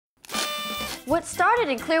What started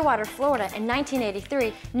in Clearwater, Florida in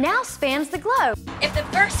 1983 now spans the globe. If the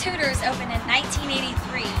first Hooters opened in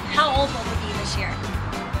 1983, how old will we be this year?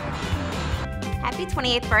 Happy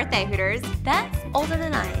 28th birthday, Hooters. That's older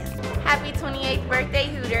than I am. Happy 28th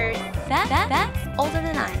birthday, Hooters. That's older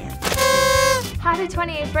than I am. Happy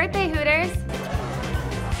 28th birthday, Hooters.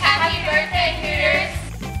 Happy birthday, Hooters.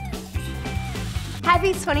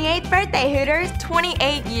 Happy 28th birthday, Hooters.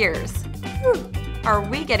 28 years. Whew. Are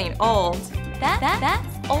we getting old?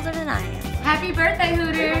 That's older than I am. Happy birthday,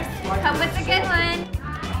 Hooters. Hope it's a good one.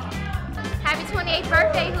 Happy 28th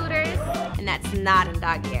birthday, Hooters. And that's not in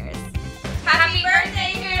dog years. Happy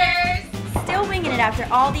birthday, Hooters. Still winging it after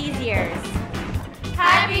all these years.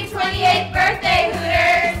 Happy 28th birthday, Hooters.